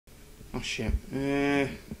Oh shit. I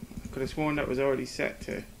could have sworn that was already set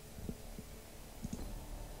to.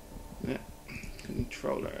 Yeah.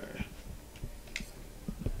 Controller.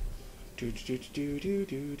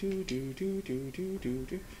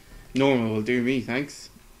 Normal will do me, thanks.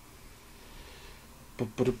 Here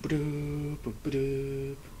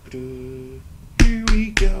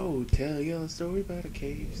we go. Tell you a story about a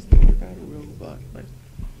cave, story about a robot.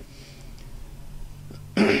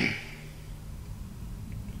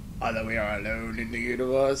 Either we are alone in the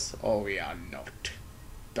universe, or we are not.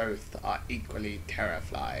 Both are equally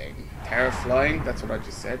terrifying. Terrifying? That's what I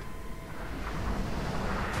just said.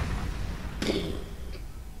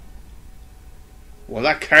 Well,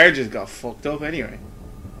 that car just got fucked up anyway.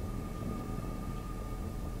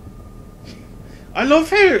 I love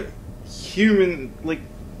how human, like...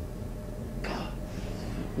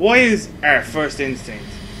 Why is our first instinct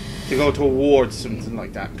to go towards something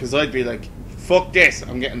like that? Because I'd be like, fuck this,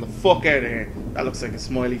 I'm getting the fuck out of here. That looks like a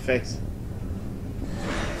smiley face.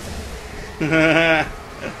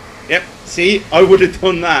 Yep, see, I would have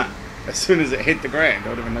done that as soon as it hit the ground. I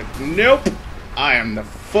would have been like, nope, I am the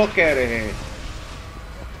fuck out of here.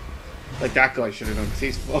 Like that guy should have done, because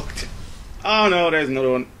he's fucked. Oh no, there's another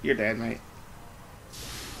one. You're dead, mate.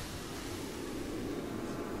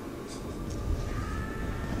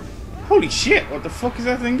 Holy shit, what the fuck is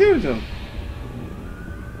that thing doing to him?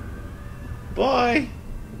 Bye.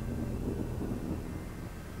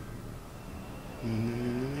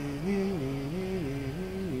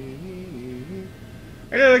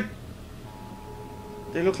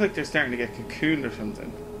 They look like they're starting to get cocooned or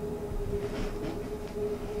something.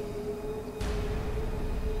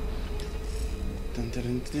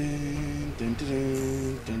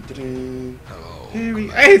 Hello.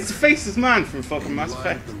 Hey, it's the Faceless Man from fucking Mass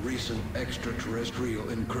Effect. The recent extraterrestrial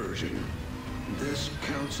incursion. This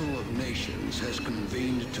Council of Nations has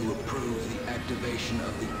convened to approve the activation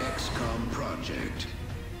of the XCOM project.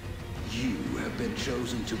 You have been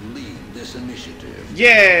chosen to lead this initiative.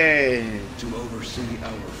 Yay! To oversee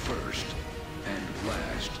our first and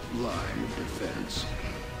last line of defense.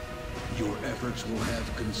 Your efforts will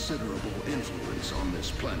have considerable influence on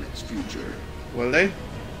this planet's future. Will they?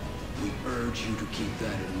 We urge you to keep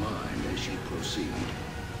that in mind as you proceed.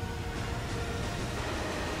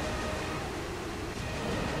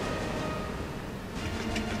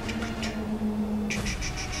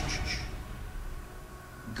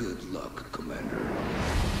 Good luck, Commander.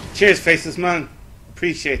 Cheers, Faceless Man.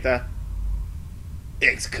 Appreciate that.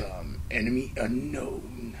 XCOM, enemy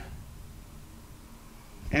unknown.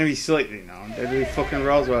 Enemy slightly known. They're the fucking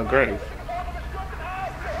Roswell grave.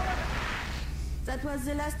 That was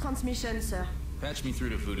the last transmission, sir. Patch me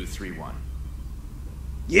through to Voodoo 3-1.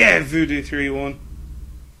 Yeah, Voodoo 3-1.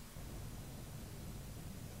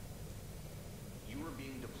 You were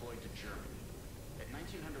being deployed to Germany. At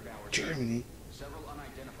 1900 hours, Germany? several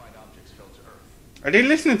unidentified objects fell to Earth. Are they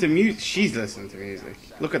listening to music? She's listening to music.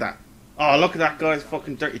 Look at that. Oh, look at that guy's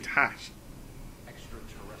fucking dirty tash.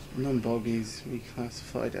 Non-bogies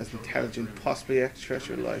reclassified as intelligent, possibly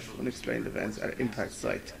extraterrestrial life, unexplained events at impact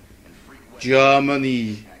site.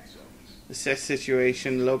 Germany. Assess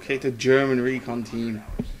situation, locate the German recon team,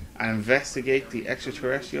 and investigate the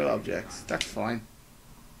extraterrestrial objects. That's fine.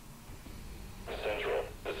 Central,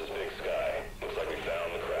 this is Big Sky. Looks like we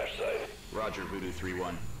found the crash site. Roger, Voodoo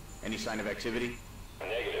 3-1. Any sign of activity?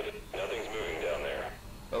 Negative. Nothing's moving down there.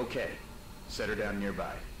 Okay. Set her down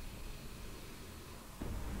nearby.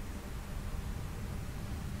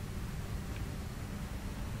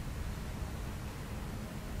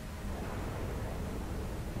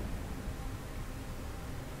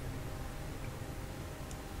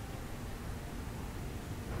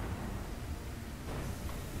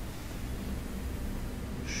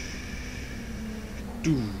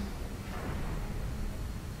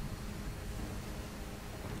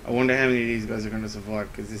 I wonder how many of these guys are going to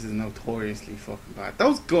survive, because this is notoriously fucking bad.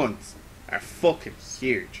 Those guns are fucking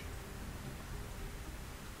huge.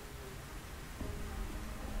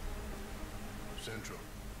 Central.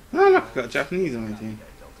 Oh look, I've got a Japanese on my team.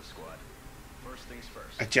 Delta Squad. First things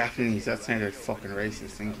first. A Japanese, that sounded fucking racist,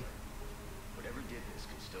 thank you. Whatever did this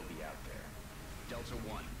could still be out there. Delta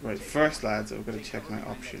 1. Right, first lads, I've got to check my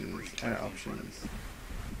options. Options.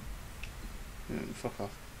 Fuck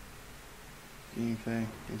off. Gameplay,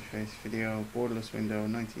 interface, video, borderless window,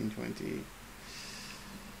 1920.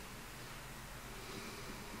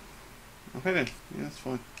 Okay then, yeah, that's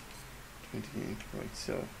fine. 20 game, right,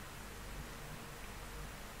 so.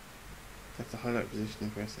 That's the highlight position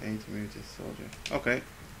and press A to move this soldier. Okay.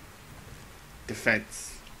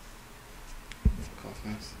 Defense. Fuck off,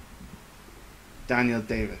 mouse. Daniel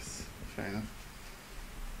Davis. Fair enough.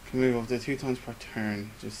 Can move up to 2 times per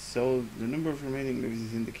turn. Just so the number of remaining moves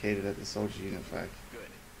is indicated at the soldier unit flag. Good.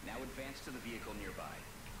 Now advance to the vehicle nearby.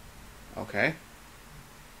 Okay.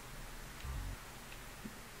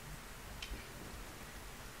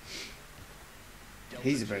 Delta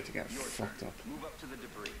He's 2, about to get your fucked turn. up. Move up to the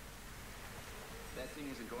debris. That thing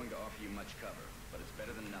isn't going to offer you much cover, but it's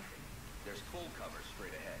better than nothing. There's full cover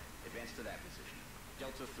straight ahead. Advance to that position.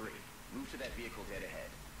 Delta 3, move to that vehicle dead ahead.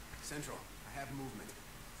 Central, I have movement.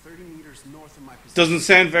 30 meters north of my position. Doesn't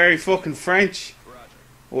sound very fucking French. Roger.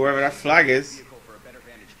 Or wherever that flag is. Vehicle for a better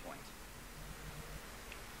vantage point.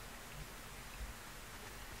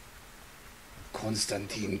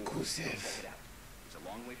 Konstantin Kusev. Check it out. It's a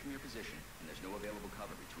long way from your position, and there's no available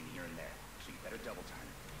cover between here and there, so you better double time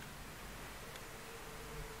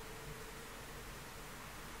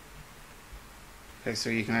it. Okay, so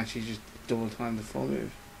you can actually just double time the full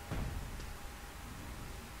move.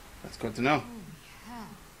 That's good to know.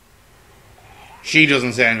 She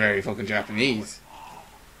doesn't sound very fucking Japanese.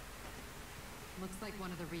 Looks like one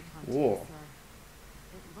of the recon Whoa. teams, sir.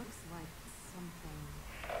 It looks like something.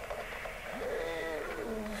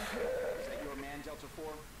 Is that your man, Delta 4?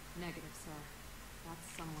 Negative, sir. That's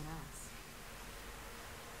someone else.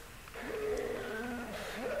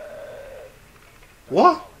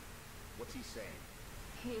 What? What's he saying?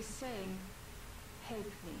 He is saying, help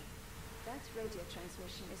me. That radio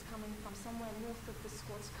transmission is coming from somewhere north of the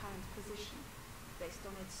squad's current position. Based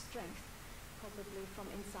on its strength, probably from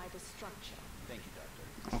inside a structure. Thank you,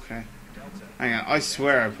 Doctor. Okay. Delta. Hang on, I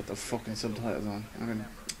swear I put the fucking subtitles on. I'm gonna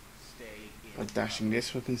Stay in. by dashing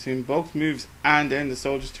this will consume both moves and end the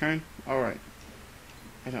soldier's turn. Alright.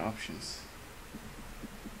 Edit options.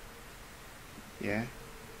 Yeah.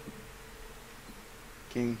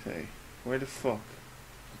 Gameplay. Where the fuck?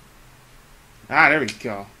 Ah, there we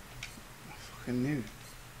go. I fucking knew.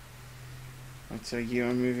 Right, so you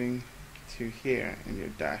are moving to here in your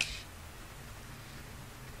dash.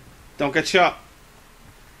 Don't get shot!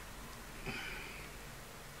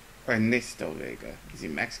 Ernesto Vega. Is he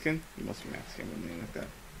Mexican? He must be Mexican with a name like that.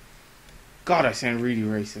 God, I sound really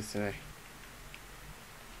racist today.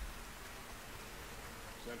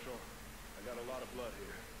 Central, I got a lot of blood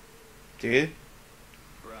here. Do you?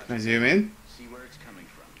 Roger. Can I zoom in? See where it's coming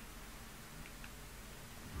from.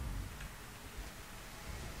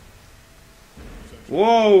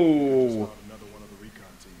 Whoa! Another one of the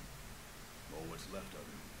recon team. Or what's left of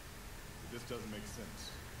him. This doesn't make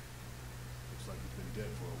sense. Looks like he's been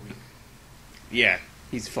dead for a week. Yeah,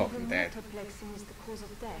 he's Even fucking more dead. perplexing is the cause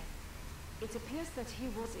of death. It appears that he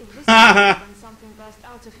was illustrated when something burst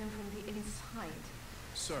out of him from the inside.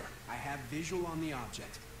 Sir, I have visual on the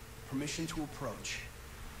object. Permission to approach.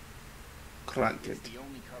 Granted. It's the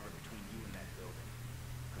only cover between you and that building.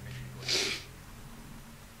 Permission to attack.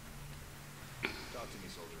 Talk to me,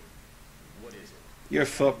 soldier. What is it? You're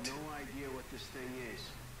fucked. No idea what this thing is,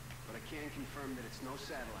 but I can confirm that it's no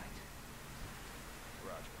satellite.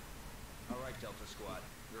 Roger. All right, Delta Squad.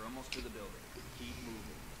 We're almost to the building. Keep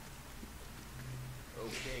moving.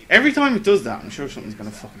 Okay. Every time it does that, I'm sure something's gonna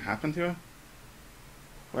fucking happen to it.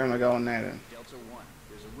 Where am I going now then? Delta 1,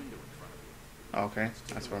 there's a window in front of you. Oh, okay,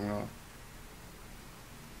 that's where I'm going.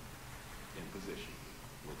 In position.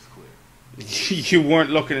 Looks clear. You weren't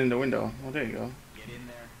looking in the window. Oh, there you go. Get in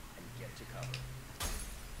there and get to cover.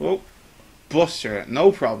 Oh, buster it,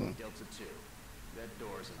 no problem. Delta 2, that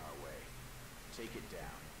door's in our way. Take it down.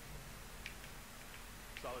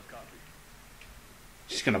 Solid copy.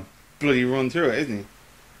 Just gonna bloody run through it, isn't he?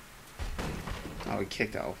 Oh, he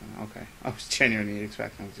kicked it open. Okay. I was genuinely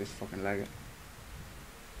expecting him to just fucking leg it.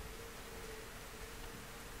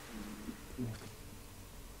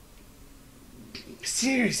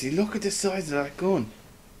 Seriously, look at the size of that gun.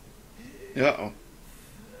 Uh-oh.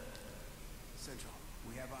 Central,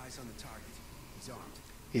 we have eyes on the target. He's armed.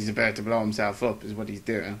 He's about to blow himself up, is what he's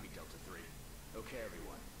doing. Copy, Delta 3. Okay,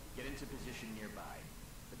 everyone. Get into position nearby,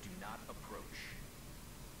 but do not approach.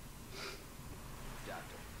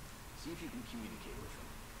 Doctor, see if you can communicate with him.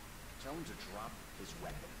 Tell him to drop his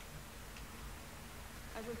weapon.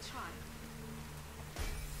 I will try.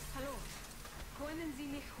 Hallo, können Sie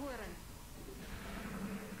mich hören?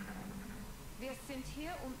 Wir sind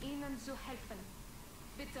hier, Ihnen zu helfen.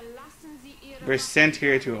 Bitte lassen Sie Ihre We're Waffen sent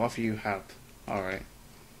here to fallen. offer you help. Alright.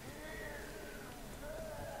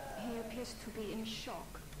 He appears to be in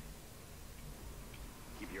shock.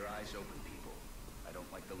 Keep your eyes open, people. I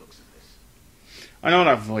don't like the looks of this. I know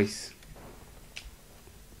that voice.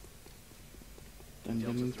 Dun,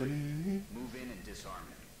 Delta dun, 3, dun. move in and disarm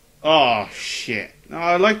him. Oh, shit. No,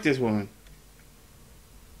 I like this woman.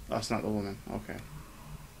 That's not the woman. Okay.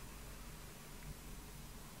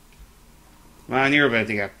 Man, you're about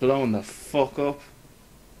to get blown the fuck up.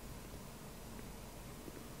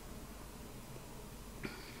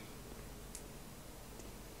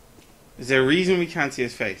 Is there a reason we can't see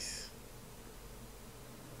his face?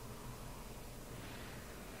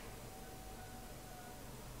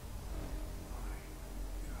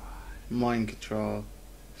 Mind control.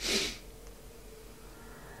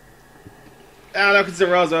 Ah, look, it's the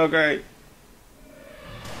Roswell, great.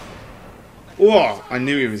 Whoa, I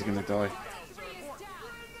knew he was gonna die.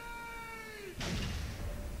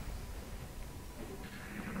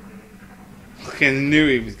 Fucking knew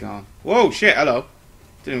he was gone. Whoa, shit, hello.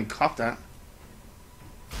 Didn't even cop that.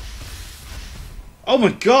 Oh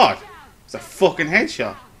my god! It's a fucking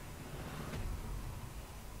headshot.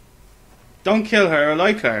 Don't kill her, I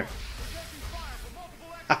like her.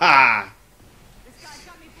 Haha!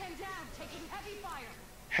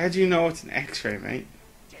 How do you know it's an X-ray, mate?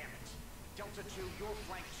 Damn it. Delta 2, you're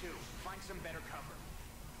flank 2. Find some better cover.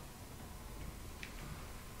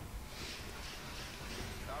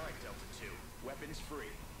 Alright, Delta 2. Weapons free.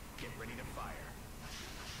 Get ready to fire.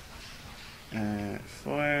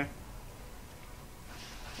 Fire.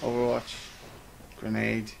 Overwatch.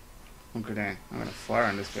 Grenade. Hunker down. I'm gonna fire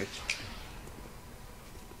on this bitch.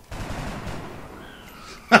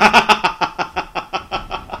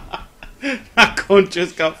 That cunt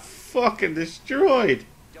just got fucking destroyed.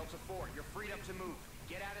 Delta 4, you're freed up to move.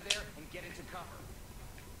 Get out of there and get into cover.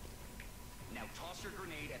 Now toss your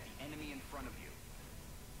grenade at the enemy in front of you.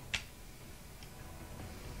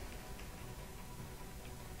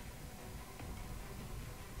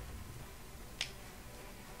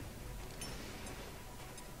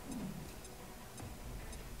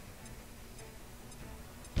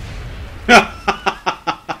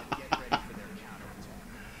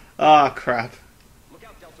 Ah, oh, crap. Look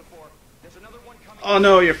out, Delta 4. There's another one coming. Oh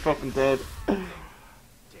no, you're fucking dead. Oh,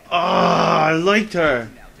 I liked her.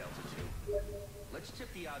 Now, Delta 2. Let's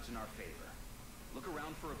tip the odds in our favor. Look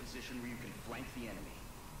around for a position where you can flank the enemy.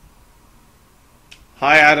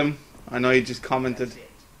 Hi, Adam. I know you just commented. That's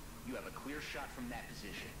it. You have a clear shot from that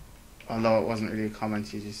position. Although it wasn't really a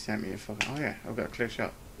comment, you just sent me a fucking... Oh yeah, I've got a clear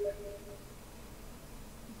shot.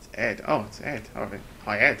 It's Ed. Oh, it's Ed. Alright.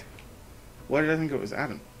 Hi, Ed. Why did I think it was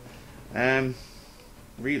Adam?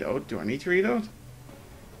 Reload. Do I need to reload?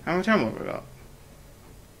 How much ammo have I got?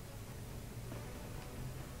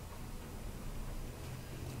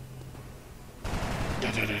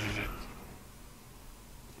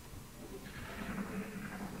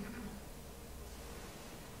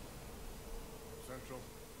 Central,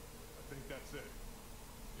 I think that's it.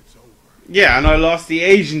 It's over. Yeah, and I lost the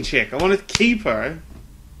Asian chick. I want to keep her.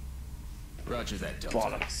 Roger that, Delta.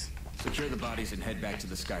 Bollocks. Secure the bodies and head back to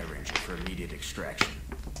the Sky Ranger for immediate extraction.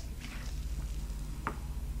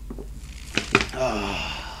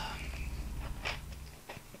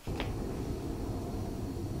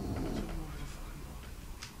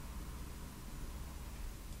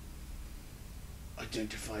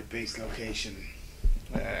 Identify base location.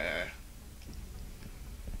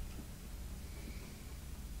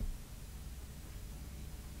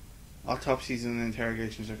 Autopsies and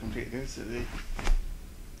interrogations are completed instantly.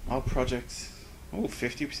 All projects. Oh,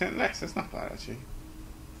 50% less. That's not bad, actually.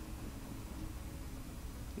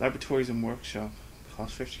 Laboratories and workshop.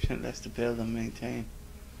 Cost 50% less to build and maintain.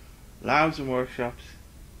 Labs and workshops.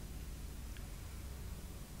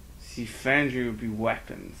 See, foundry would be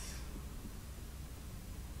weapons.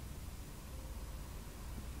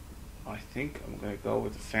 I think I'm going to go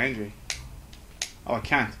with the foundry. Oh, I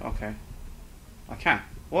can't. Okay. I can't.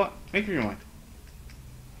 What? Make me rewind.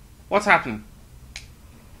 What's happening?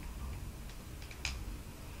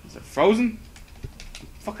 Is it frozen?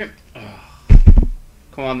 Fucking... Ugh.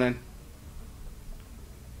 Come on then.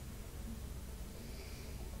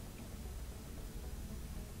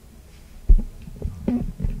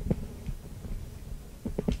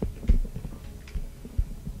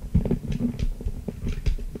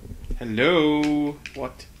 Hello?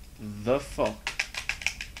 What the fuck?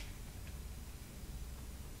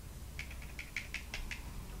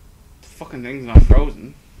 The fucking thing's not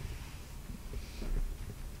frozen.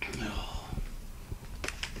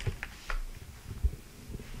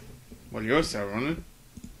 Well, you're still running.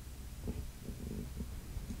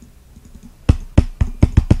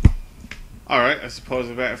 Alright, I suppose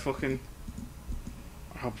I better fucking...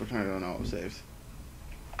 I hope we're trying to do an auto saves.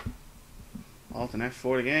 Alt and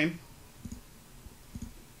F4 the game.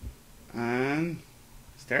 And...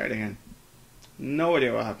 start it again. No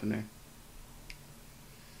idea what happened there.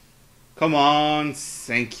 Come on,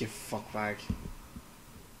 sink you fuckbag.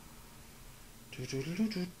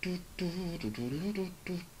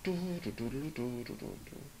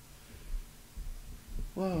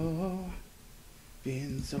 Whoa,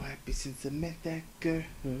 been so happy since I met that girl.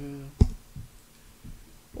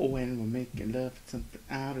 Oh, when we're making love, it's something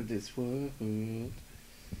out of this world.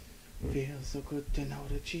 Feels so good to know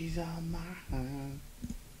that she's on mine.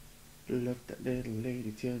 Love that little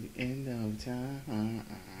lady till the end of time.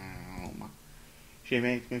 She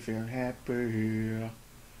makes me feel happy.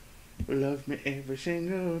 Love me every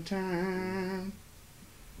single time.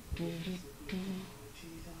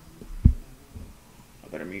 I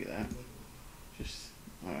better mute that. Just,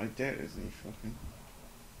 I doubt there's any fucking.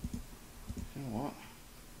 You know what?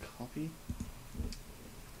 Copy.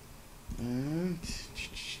 And.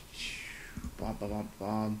 Bob.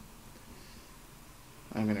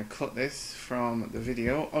 I'm gonna cut this from the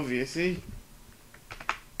video, obviously.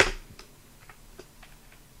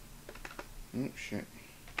 Oh shit.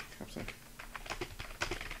 Capsack.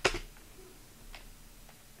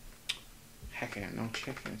 Heck yeah, no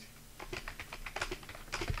checking it.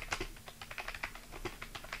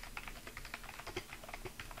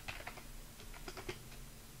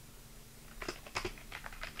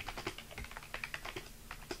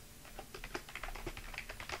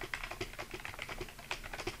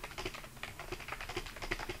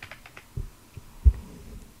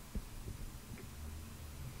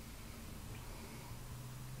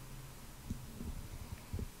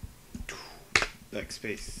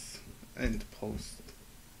 Backspace and post.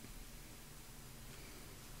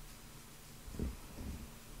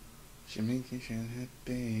 She makes me feel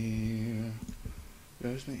happy.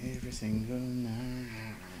 Loves me every single night.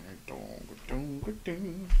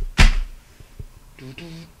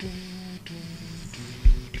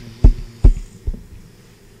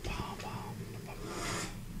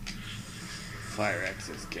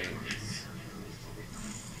 Firaxis Games.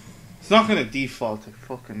 It's not gonna default to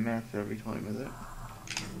fucking meth every time, is it?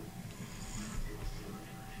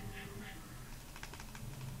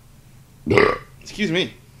 Excuse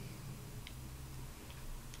me.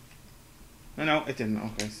 No, it didn't.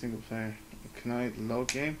 Okay, single player. Can I load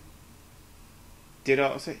game? Did it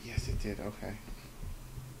also? Yes, it did. Okay.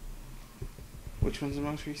 Which one's the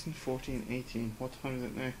most recent? 14, 18. What time is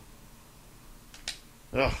it now?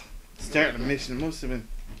 Ugh. Start the mission. It must have been.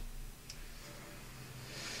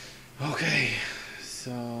 Okay.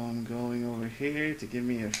 So I'm going over here to give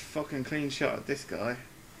me a fucking clean shot at this guy.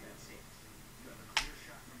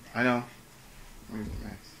 I know. Move the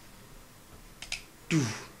mouse.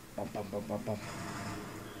 Bum, bum, bum, bum, bum.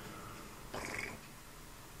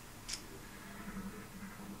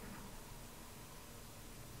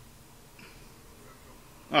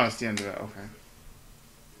 Oh, it's the end of it. Okay.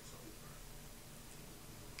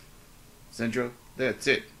 Central. That's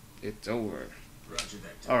it. It's over. Roger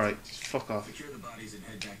that. Alright, just fuck off. Secure the bodies and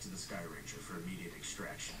head back to the Sky Ranger for immediate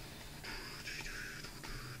extraction.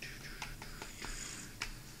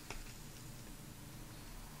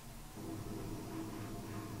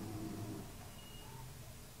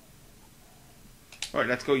 Alright,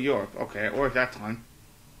 let's go Europe. Okay, it worked that time.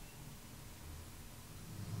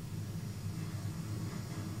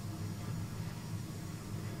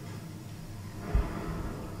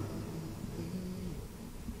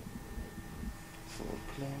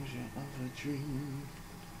 Foreclosure of a dream.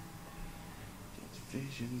 Just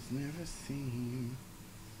visions never seen.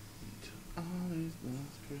 Until all is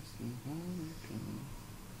lost, crystal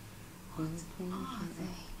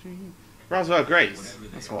dream. Roswell Grace.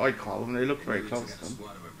 That's what I call them. They look very close to them.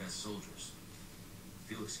 Squad of our best soldiers.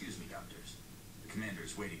 If you'll excuse me, doctors. The commander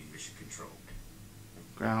is waiting in mission control.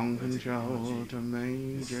 Ground control to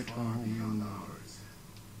Major Tom.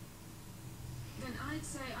 Then I'd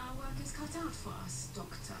say our work is cut out for us,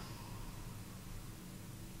 Doctor.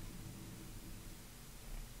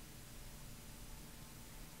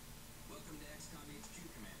 Welcome to XCOM HQ,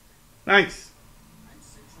 Commander. Thanks. I'm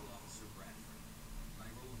Central Officer Bradford. My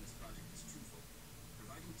role in this project is twofold: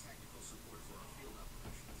 providing tactical support for our field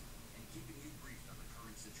operations and keeping you briefed on the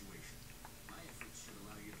current situation. My efforts should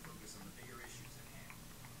allow you to focus on the bigger issues at hand.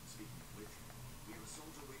 Speaking of which, we have a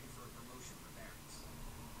soldier waiting for a promotion in the barracks.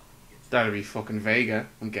 That'll be fucking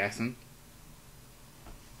Vega, I'm guessing.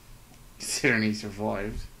 Considering he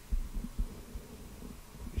survived.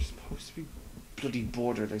 You're supposed to be bloody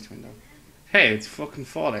border this window. Hey, it's fucking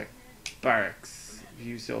Fallout. Barracks.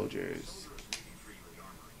 View soldiers.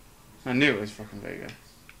 I knew it was fucking Vega.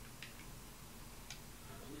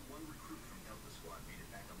 Only one recruit from Delta Squad made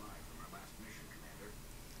it back alive from our last mission, Commander.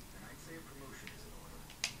 And I'd say a promotion is in order.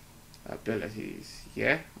 Abilities.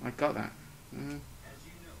 Yeah, I got that. As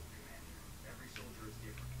you know, Commander, every soldier is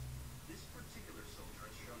different. This particular soldier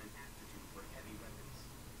has shown an aptitude for heavy weapons.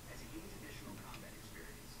 As he gains additional combat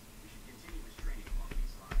experience, we should continue his training along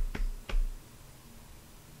these lines.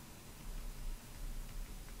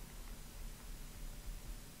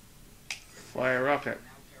 Fire rocket.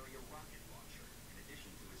 Now carry a rocket launcher in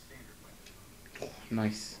addition to his standard weapon. Oh,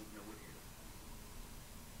 nice. Know what hit him.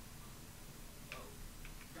 Oh,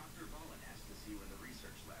 Dr. Valen asked to see you in the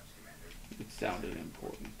research labs, Commander. It sounded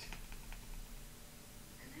important.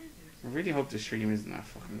 I really hope the stream isn't that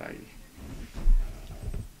fucking laggy.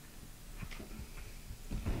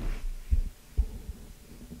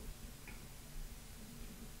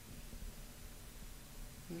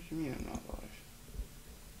 What do you mean I'm not live?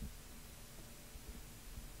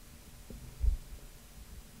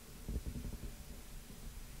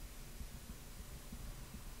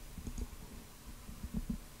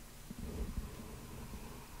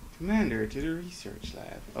 Commander to the research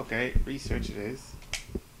lab. Okay, research it is.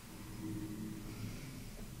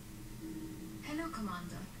 Hello,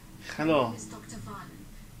 Commander. Hello. My name is Dr. Valen.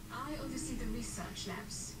 I oversee the research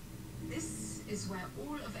labs. This is where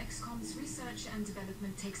all of XCOM's research and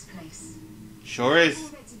development takes place. Sure is.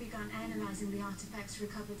 We've already begun analyzing the artifacts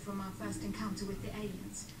recovered from our first encounter with the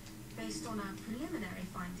aliens. Based on our preliminary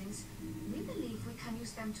findings, we believe we can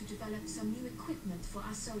use them to develop some new equipment for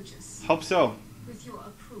our soldiers. Hope so. With your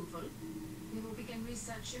approval, we will begin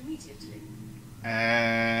research immediately.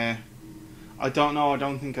 I don't know. I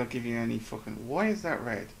don't think I'll give you any fucking... Why is that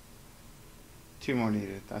red? 2 more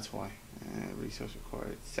needed. That's why. Resource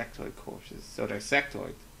required. Sectoid corpses. So they're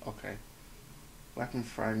sectoid. Okay. Weapon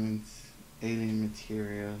fragments. Alien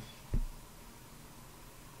material.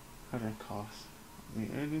 How do they cost? The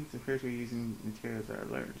aliens appear to be using materials that are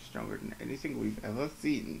lighter and stronger than anything we've ever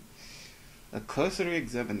seen. A cursory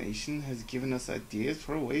examination has given us ideas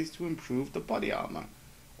for ways to improve the body armor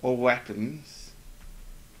or weapons.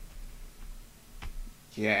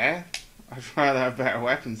 Yeah, I'd rather have better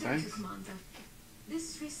weapons, Thank you, thanks. Commander.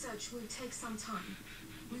 This research will take some time.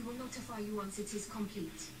 We will notify you once it is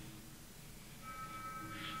complete.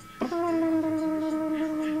 It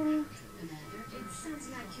sounds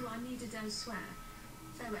like you are needed elsewhere.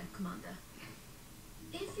 Farewell, Commander.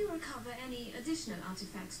 If you recover any additional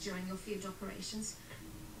artifacts during your field operations,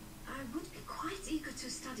 I would be quite eager to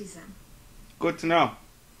study them. Good to know.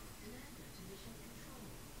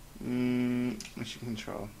 Mission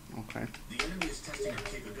control. Okay. The enemy is testing our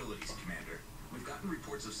capabilities, Commander. We've gotten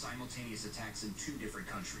reports of simultaneous attacks in 2 different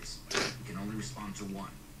countries. We can only respond to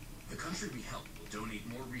one. The country we help will donate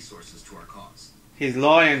more resources to our cause. He's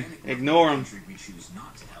lying. The Ignore him. country we choose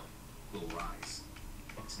not to help will rise.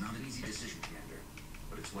 It's not an easy decision, Commander,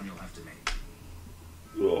 but it's one you'll have to make.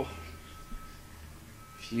 Oh.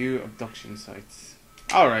 View abduction sites.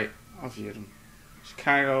 Alright, I'll view them.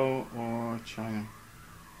 Chicago or China?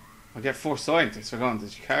 I'll get 4 scientists. We're going to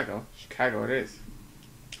Chicago. Chicago it is.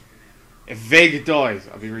 If Vega dies,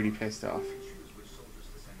 I'll be really pissed off. Choose which soldiers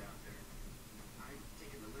to send out there. I've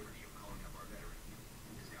taken the liberty of calling up our veteran.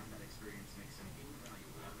 His combat experience makes him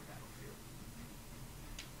invaluable on the battlefield.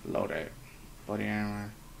 Loadout. Body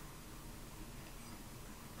armor.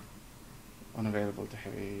 Unavailable to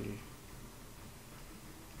heavy.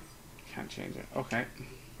 Can't change it. Okay.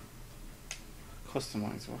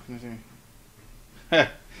 Customize. What can I do?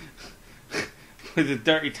 With a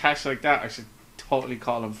dirty tash like that, I should totally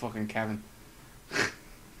call him fucking Kevin.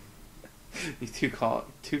 He's too cool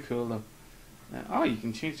though. Oh, you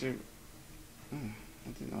can change your... I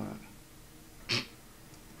didn't know that.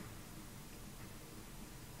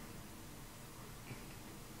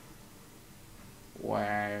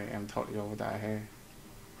 Wow, I'm totally over that hair.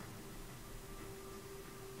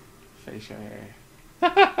 Facial hair.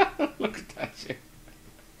 Look at that shit.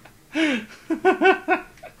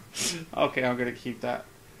 Okay, I'm gonna keep that.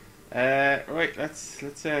 Right, let's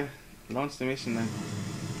launch the mission then.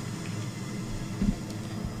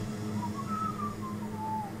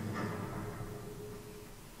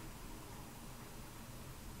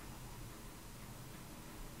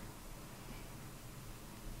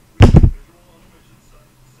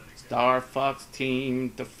 Star Fox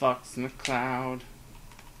team, the Fox in the cloud.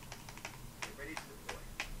 Ready to deploy.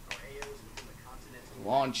 Our AO is within the continental...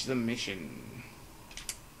 Launch the mission.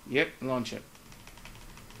 Yep, launch it.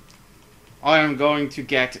 I am going to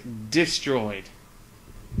get destroyed.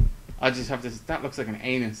 I just have this. That looks like an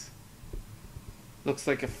anus. Looks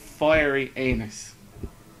like a fiery anus.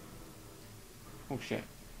 Oh shit.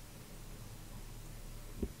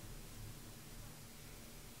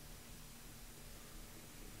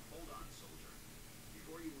 Hold on, soldier.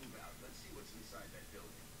 Before you move out, let's see what's inside that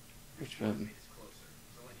building. Which building? It's closer,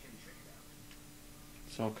 so let him check it out.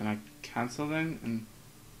 So can I cancel then? And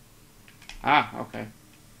okay.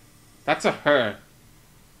 That's a her.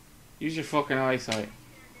 Use your fucking eyesight.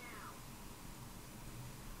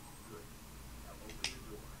 Good. Now open the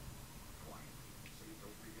door. Quiet, so you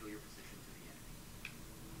don't reveal your position to the enemy.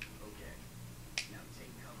 Okay.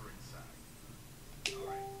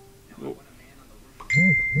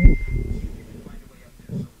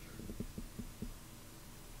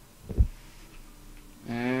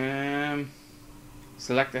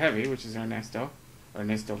 Select the heavy, which is Ernesto.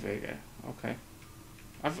 Ernesto Vega. Okay.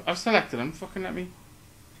 I've selected him. Fucking let me.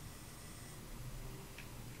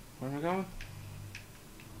 Where am I going?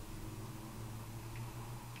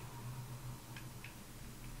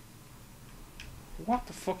 What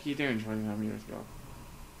the fuck are you doing 29 years ago?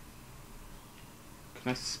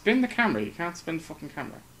 Can I spin the camera? You can't spin the fucking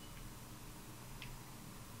camera.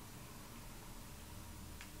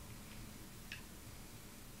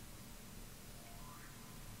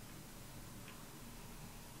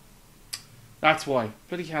 That's why.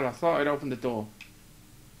 Bloody hell, I thought I'd open the door.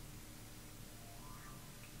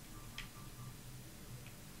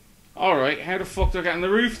 Alright, how the fuck do I get on the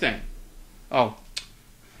roof then? Oh.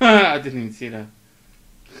 I didn't even see that.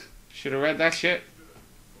 Should have read that shit.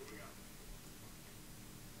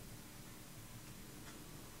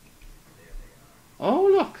 Oh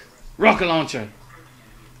look! Rocket launcher!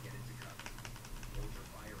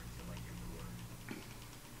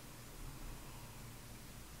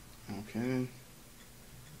 Okay.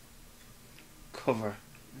 Cover.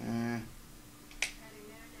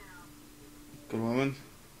 Good woman.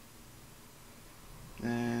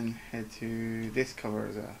 Then head to this cover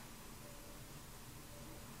as well.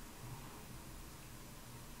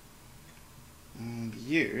 And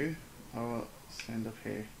you, I will stand up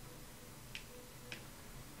here.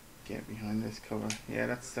 Get behind this cover. Yeah,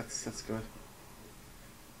 that's good.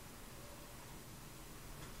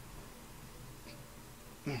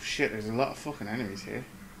 Oh shit, there's a lot of fucking enemies here.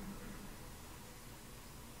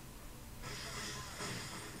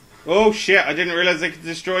 Oh shit, I didn't realize I could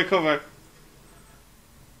destroy cover.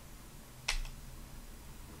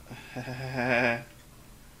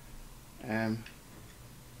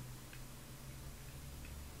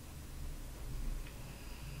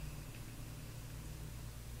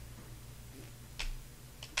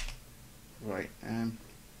 Right,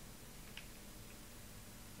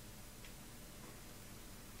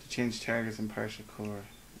 to change targets and partial cover.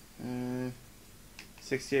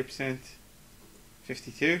 68%,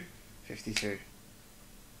 52, 52.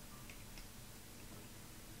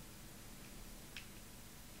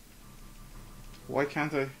 Why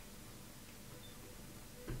can't I?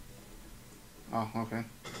 Oh, okay.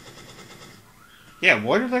 Yeah,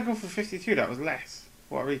 why did I go for 52? That was less.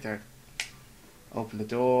 What a retard. Open the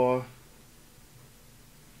door.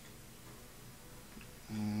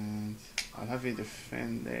 And I'll have you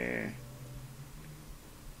defend there.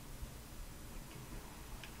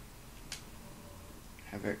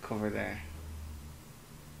 Have it cover there.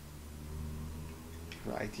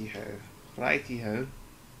 Righty-ho. Righty-ho.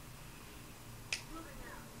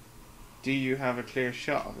 Do you have a clear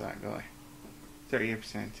shot of that guy?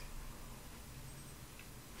 38%.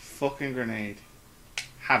 Fucking grenade.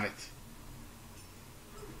 Have it.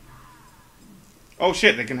 Oh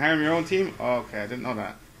shit, they can harm your own team? Oh, okay, I didn't know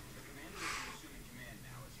that.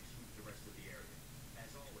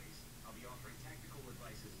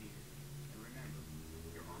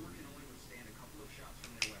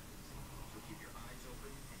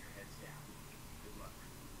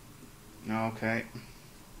 Okay.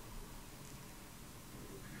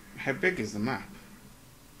 How big is the map?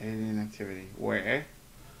 Alien activity. Where?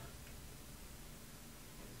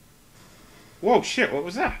 Whoa, shit, what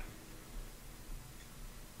was that?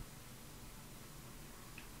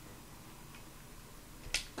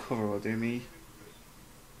 Cover will do me.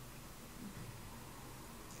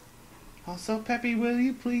 Also, Peppy, will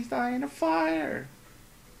you please die in a fire?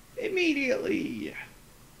 Immediately.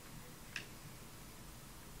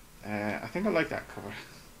 I think I like that cover.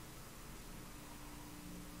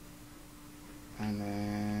 And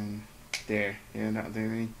then there. Yeah, that'll do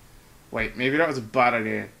me. Wait, maybe that was a bad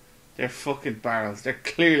idea. They're fucking barrels. They're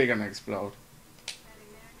clearly gonna explode.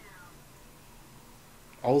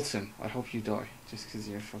 Olsen, I hope you die. Just because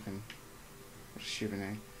you're fucking... What a stupid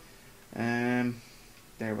name.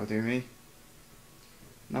 There will do me.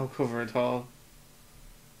 No cover at all.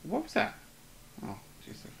 What was that? Oh,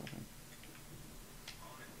 jeez, I fucking...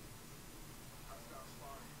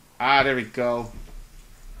 Ah, there we go.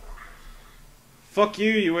 Fuck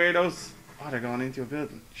you, you weirdos. Oh, they're going into a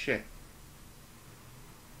building. Shit.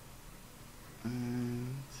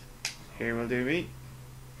 And here will do me.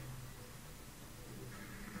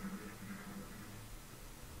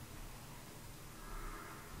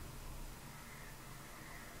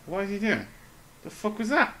 What is he doing? The fuck was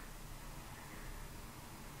that?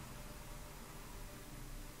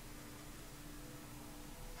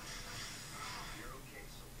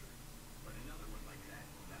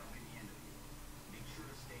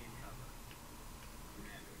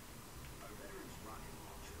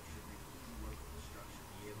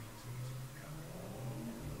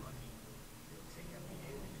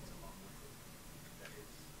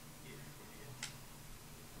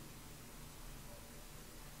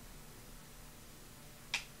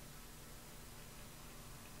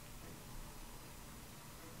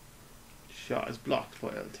 Shot is blocked,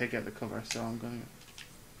 but it'll take out the cover, so I'm gonna...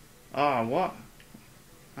 Ah, what?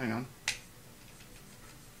 Hang on.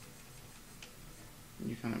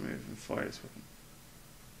 You cannot move and fire this weapon.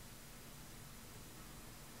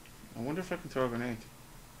 I wonder if I can throw a grenade.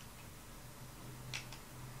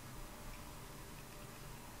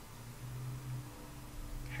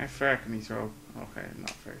 How far can he throw? Okay,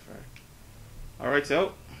 not very far. Alright,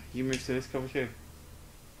 so you move to this cover too.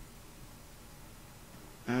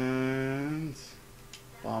 And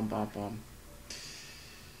bomb, bomb, bomb.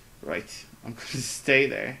 Right, I'm gonna stay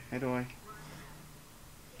there. How do I?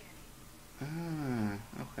 Ah,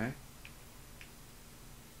 okay.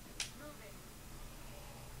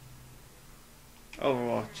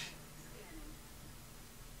 Overwatch.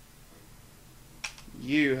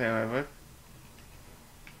 You, however,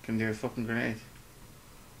 can do a fucking grenade.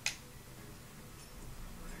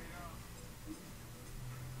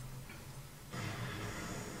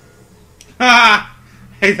 Ha!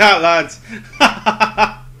 Hey that, lads!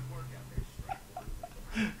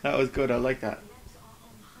 That was good, I like that.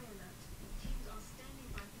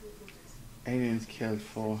 Aliens killed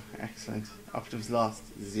 4. Excellent. Operatives lost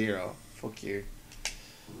 0. Fuck you.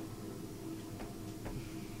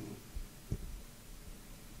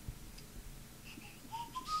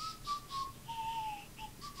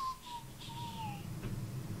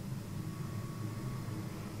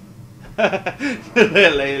 The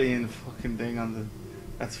little alien fucking thing on the...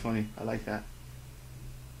 That's funny. I like that.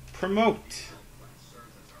 Promote.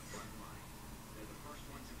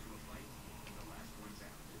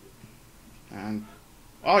 And...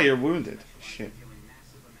 Oh, you're wounded. Shit.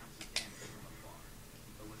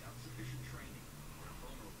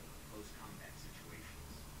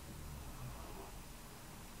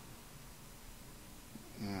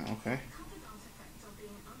 Okay.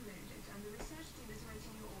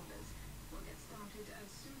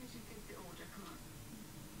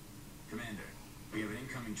 Commander, we have an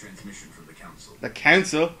incoming transmission from the Council. The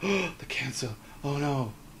Council? The Council. Oh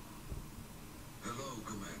no. Hello,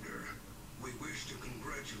 Commander. We wish to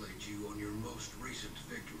congratulate you on your most recent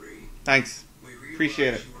victory. Thanks.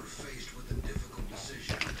 Appreciate it. You were faced with a difficult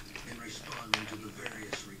decision in responding to the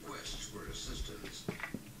various requests for assistance.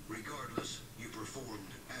 Regardless, you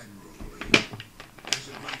performed admirably. As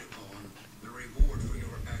agreed upon, the reward for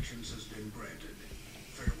your actions has been granted.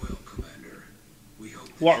 Farewell, Commander. We hope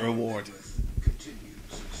that What you reward? with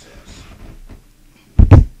continued success.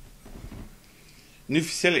 New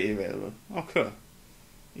facility available. Oh, cool.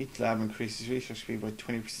 Each lab increases research speed by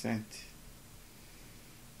 20%.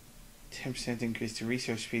 10% increase to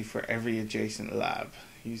research speed for every adjacent lab.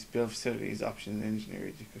 Use build facilities option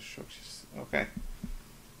engineering constructions. Okay.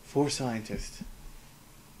 4 scientists.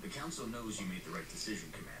 The Council knows you made the right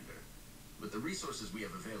decision, Commander. With the resources we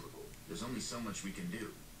have available, there's only so much we can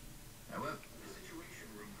do. However, the Situation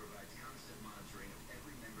Room provides constant monitoring of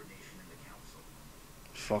every member nation in the Council.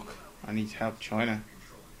 Fuck. I need to help China.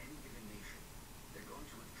 Control in any given nation. They're going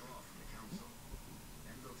to withdraw from the Council.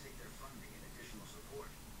 Then they'll take their funding and additional support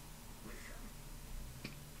with them.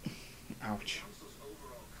 Ouch. The Council's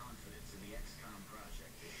overall confidence in the XCOM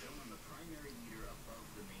project is shown on the primary meter above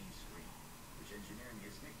the main screen, which engineering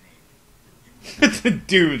has nicknamed the Doom. The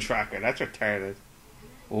Doom Tracker. That's retarded.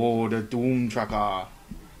 Oh, the Doom Tracker.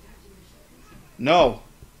 No.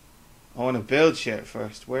 I want to build shit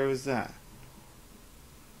first. Where was that?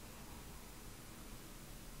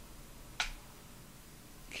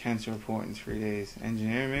 Cancer report in 3 days.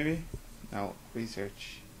 Engineering, maybe? No.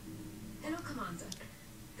 Research. Hello, Commander.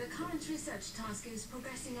 The current research task is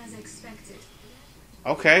progressing as expected.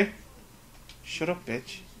 Okay. Shut up,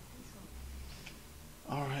 bitch.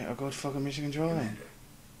 Alright, I'll go to fucking mission control then. Commander,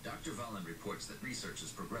 Dr. Valen reports that research is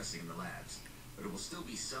progressing in the labs, but it will still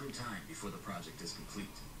be some time before the project is complete.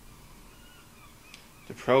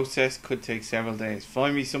 The process could take several days.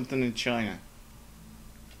 Find me something in China.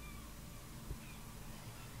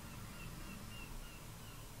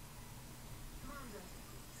 Commander,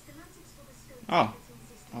 schematics for the scope Oh, system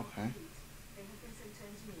are okay. complete. They have been sent to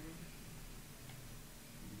engineering.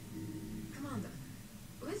 Commander,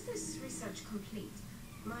 with this research complete,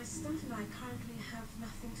 my staff and I currently have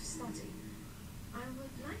nothing to study. I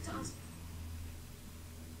would like to ask...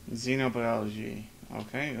 Xenobiology.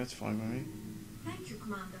 Okay, that's fine by me. Thank you,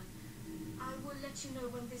 Commander. I will let you know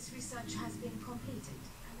when this research has been completed.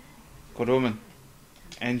 Good woman.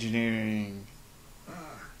 Engineering.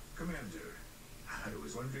 Ah, Commander. I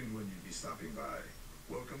was wondering when you'd be stopping by.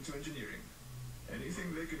 Welcome to engineering.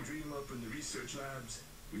 Anything they can dream up in the research labs,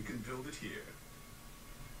 we can build it here.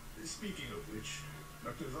 Speaking of which,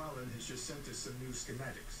 Dr. Valen has just sent us some new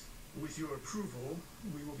schematics. With your approval,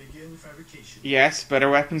 we will begin fabrication. Yes, better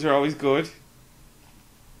weapons are always good.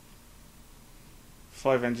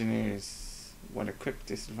 5 engineers. When equipped,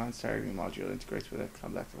 this advanced targeting module integrates with a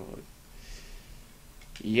collectible hood.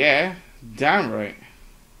 Yeah, damn right.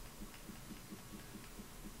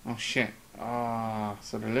 Oh shit. Ah,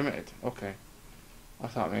 so they're limited. Okay. I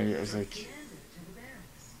thought maybe it was like...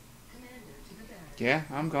 Yeah,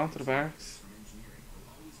 I'm going to the barracks.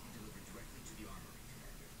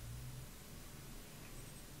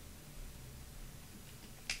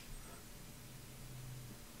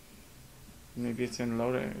 Maybe it's in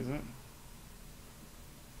loadout, is it?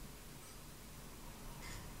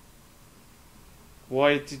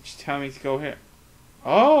 Why did you tell me to go here?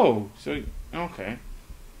 Oh, so okay.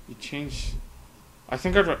 You changed. I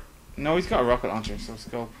think I'd. No, he's got a rocket launcher, so let's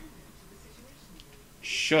go.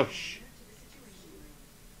 Shush.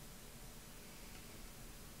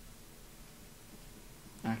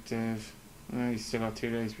 Active. He's still got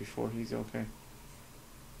 2 days before he's okay.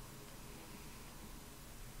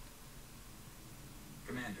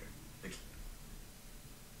 Commander,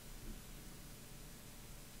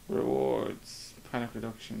 Rewards. Panic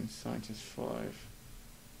reduction. Scientist 5.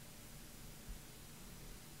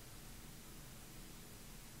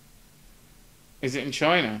 Is it in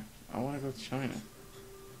China? I want to go to China.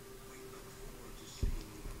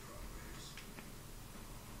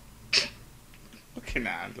 Fucking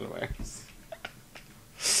handlewares.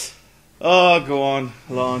 Oh, go on.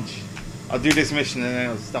 Launch. I'll do this mission and then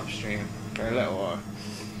I'll stop streaming for a little while.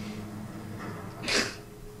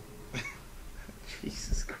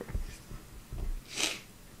 Jesus Christ.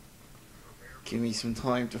 Give me some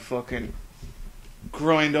time to fucking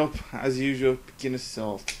grind up, as usual, beginner's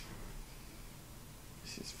salt.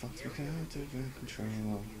 This is fucking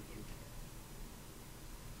control.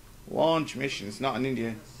 Launch mission. It's not in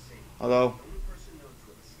India. Although,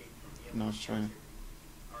 no, it's China.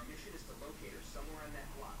 Our mission is to locate her somewhere on that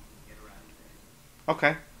block and get her out of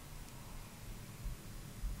there. Okay.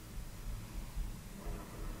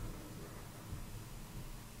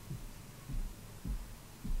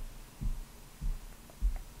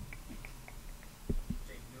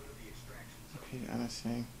 Take note of the extraction zone. Okay, NSA.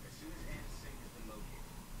 As soon as Anna's sink has been located,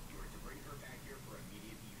 you are to bring her back here for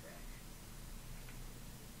immediate evac.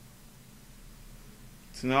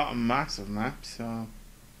 It's not a massive map, so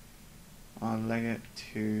I'll leg it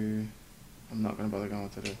to... I'm not going to bother going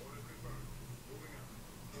to the...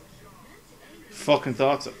 Fucking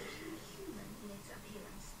thoughts.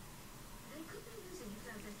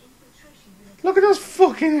 Look at those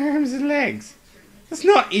fucking arms and legs. That's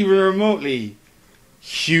not even remotely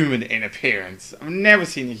human in appearance. I've never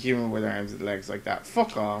seen a human with arms and legs like that.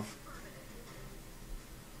 Fuck off.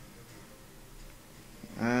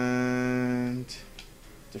 And...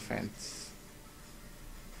 defense.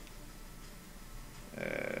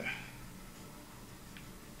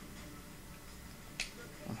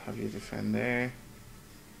 I'll have you defend there.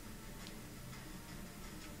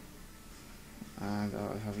 And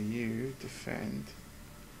I'll have you defend.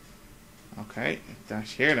 Okay,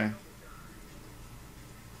 dash here then.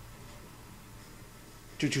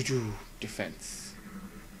 Defense.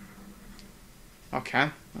 Okay,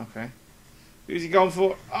 okay. Who's he going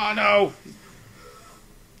for? Oh no!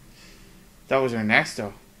 That was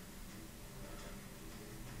Ernesto.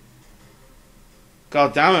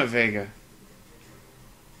 God damn it, Vega.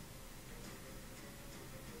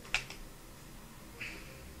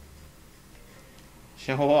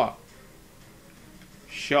 You know what?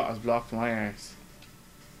 Shot has blocked my arse.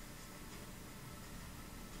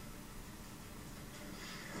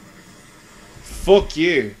 Fuck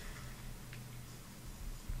you.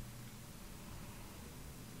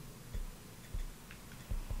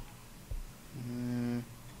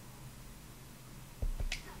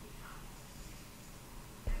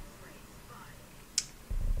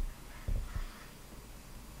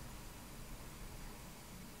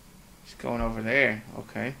 Just going over there.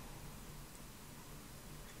 Okay.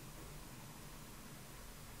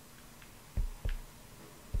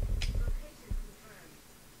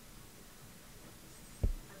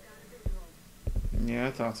 Yeah,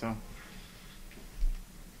 I thought so.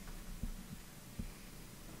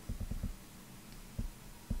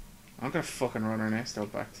 I'm gonna fucking run Ernesto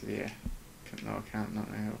back to the... no, I can't. Not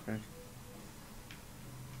now. Okay.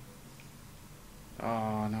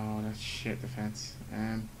 Oh no, that's shit defense.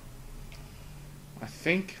 I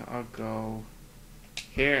think I'll go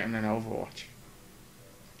here and then Overwatch.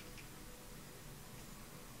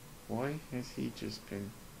 Why has he just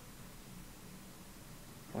been...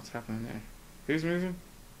 What's happening there? Who's moving?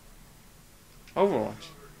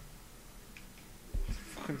 Overwatch. I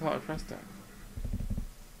fucking thought I pressed that.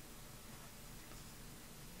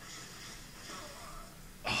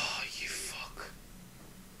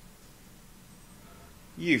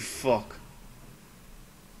 You fuck.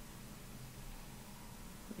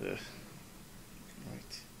 Ugh. Right.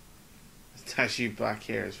 Let's dash you back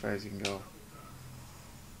here as far as you can go.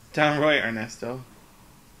 Damn right, Ernesto.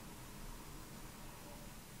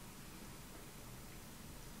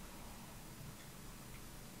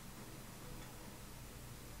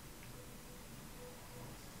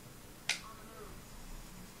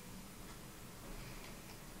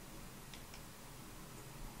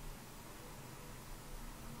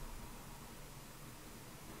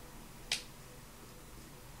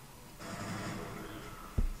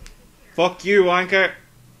 Fuck you, wanker!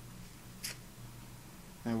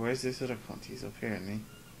 Now where's this other cunt? He's up here, isn't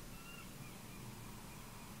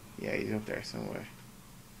he? Yeah, he's up there somewhere.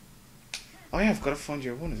 Oh yeah, I've got to find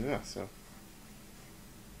your one as well, so...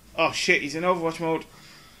 Oh shit, he's in Overwatch mode!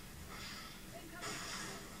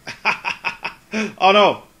 Oh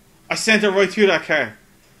no! I sent her right through that car!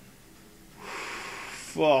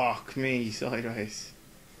 Fuck me, sideways.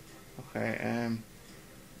 Okay,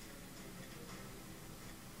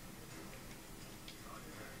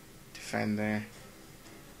 defend there.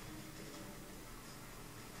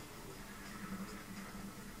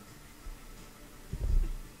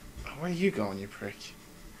 Where are you going, you prick?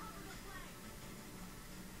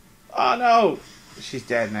 Oh no! She's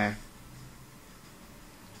dead now.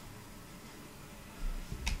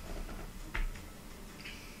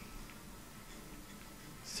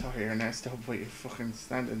 Sorry, Ernesto, but you're fucking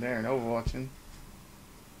standing there and overwatching. I'm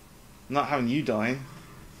not having you dying.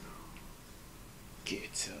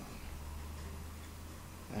 Get some.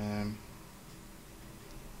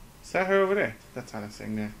 Is that her over there? That's Anna's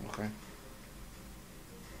thing there. Okay.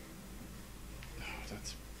 Oh,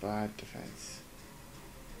 that's bad defense.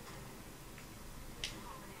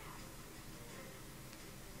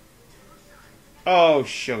 Oh,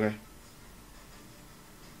 sugar.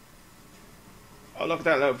 Oh, look at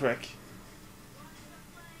that little prick.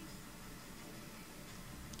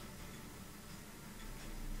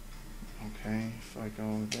 Okay, if I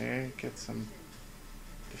go there, get some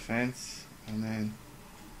defense, and then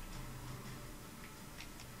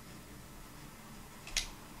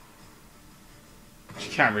she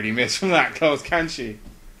can't really miss from that close, can she?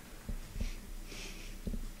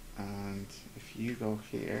 And if you go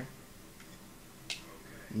here,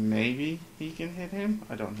 maybe he can hit him?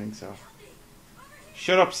 I don't think so.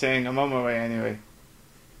 Shut up, saying I'm on my way anyway.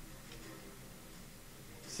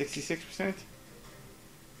 66%?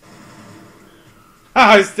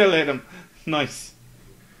 Ah, I still hit him. Nice.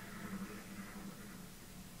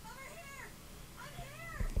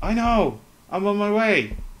 I know. I'm on my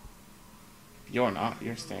way. You're not.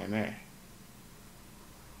 You're staying there.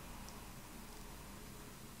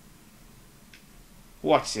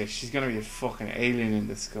 Watch this. She's gonna be a fucking alien in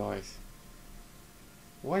disguise.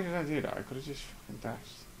 Why did I do that? I could have just fucking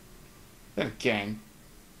dashed. Then again.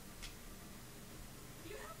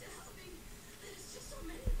 You have to help me. There's just so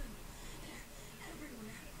many of them.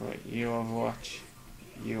 They're everywhere. Right, you Overwatch.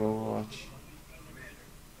 You Overwatch.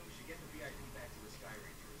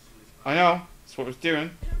 I know. That's what I was doing.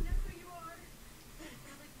 I don't know who you are. But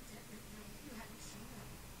I like the dead right now. You hadn't shown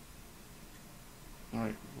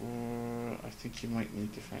up. Alright, I think you might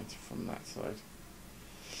need defense from that side.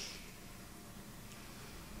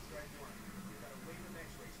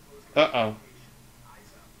 Uh-oh.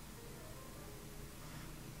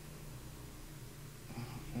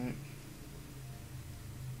 Okay.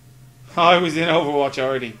 I was in Overwatch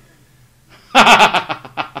already.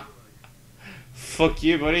 Fuck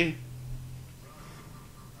you, buddy.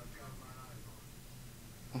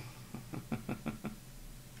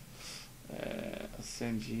 I'll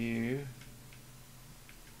send you.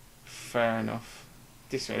 Fair enough.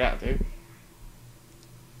 This way, that'll do.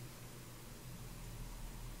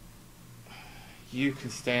 You can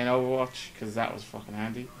stay in Overwatch, because that was fucking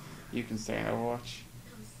handy. You can stay in Overwatch.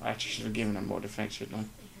 I actually should have given him more defense, shouldn't I? They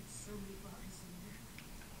had so many bodies in there.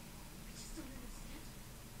 I just don't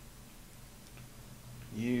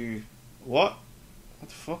understand. You... What? What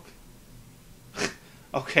the fuck?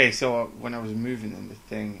 Okay, so when I was moving in the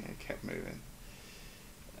thing, it kept moving.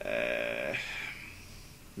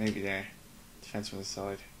 Maybe there. Defense from the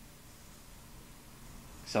side.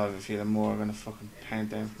 So I have a feeling more are going to fucking pound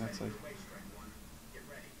down from that side.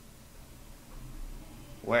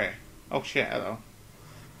 Where? Oh shit, hello.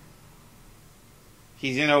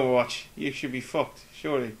 He's in Overwatch. You should be fucked,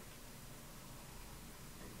 surely.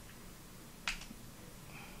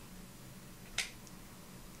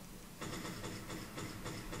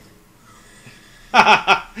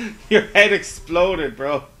 Your head exploded,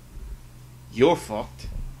 bro. You're fucked.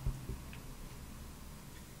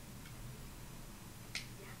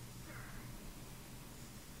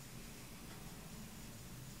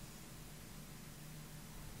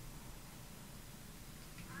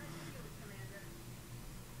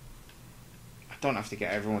 Don't have to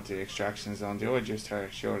get everyone to the extraction zone. Do it just her,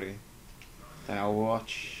 surely. Then I'll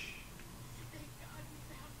watch.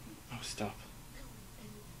 Oh, stop.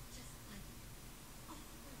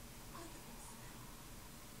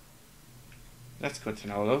 That's good to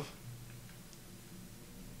know, love.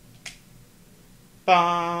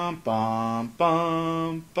 Bum bum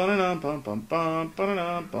bum bum bum bum bum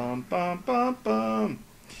bum bum bum bum bum.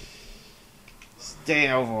 Stay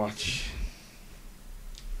in Overwatch.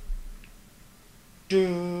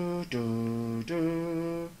 Do do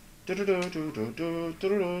do do do do do do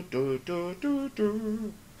do do do do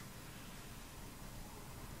do.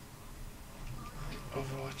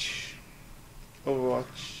 Overwatch.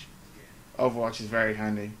 Overwatch. Overwatch is very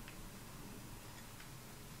handy.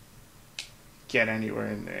 Get anywhere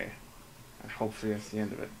in there, and hopefully that's the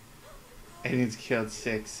end of it. Aliens killed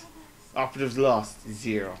 6. Operatives lost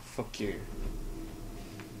 0. Fuck you.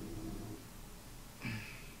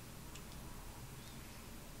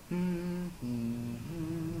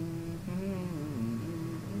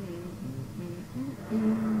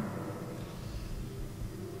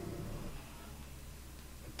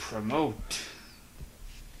 Promote.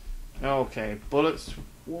 Okay, bullet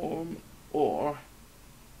swarm or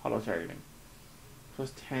hollow targeting.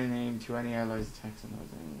 Plus 10 aim to any allies attacks on those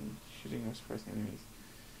enemies, shooting us first enemies.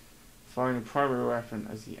 Firing a primary weapon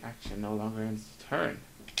as the action no longer ends the turn.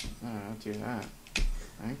 Oh, I'll do that.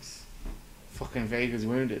 Thanks. Fucking Vega's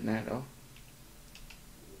wounded now though.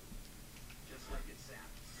 Just like it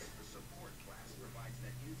sounds, the support class provides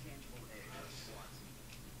that intangible edge of SWAT team,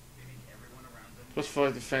 giving everyone around them Plus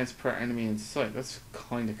 5 defense per enemy in sight. That's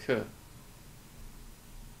kinda cool.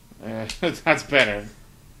 That's better.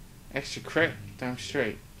 Extra crit, damn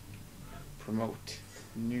straight. Promote.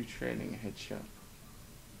 New training headshot.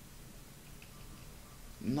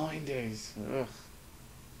 9 days. Ugh.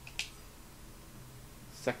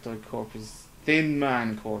 Sectoid corpses. Thin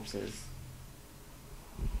man corpses.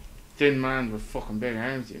 Thin man with fucking big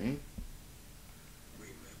arms, you mean?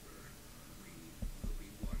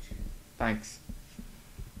 Thanks.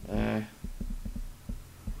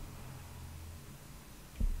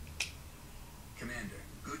 Commander,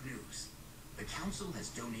 good news. The Council has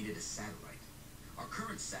donated a satellite. Our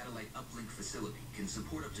current satellite uplink facility can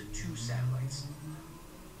support up to 2 satellites.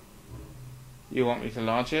 You want me to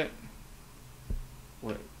launch it?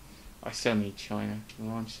 Wait, I still need China to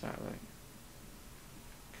launch satellite.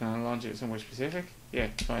 Can I launch it somewhere specific? Yeah,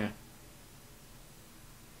 China.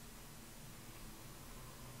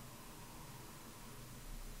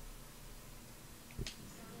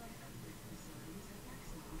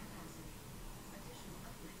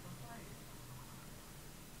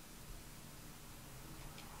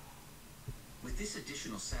 With this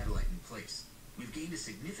additional satellite in place, we've gained a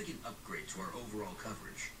significant upgrade to our overall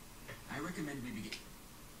coverage. I recommend we begin.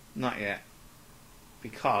 Not yet.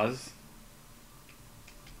 Because...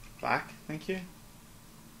 Back, thank you.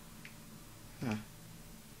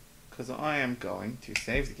 Because I am going to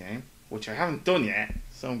save the game, which I haven't done yet,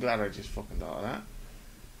 so I'm glad I just fucking thought of that.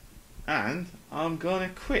 And I'm gonna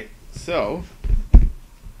quit. So,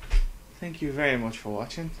 thank you very much for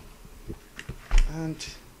watching. And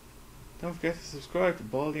don't forget to subscribe to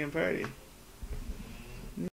Baldy and Birdie.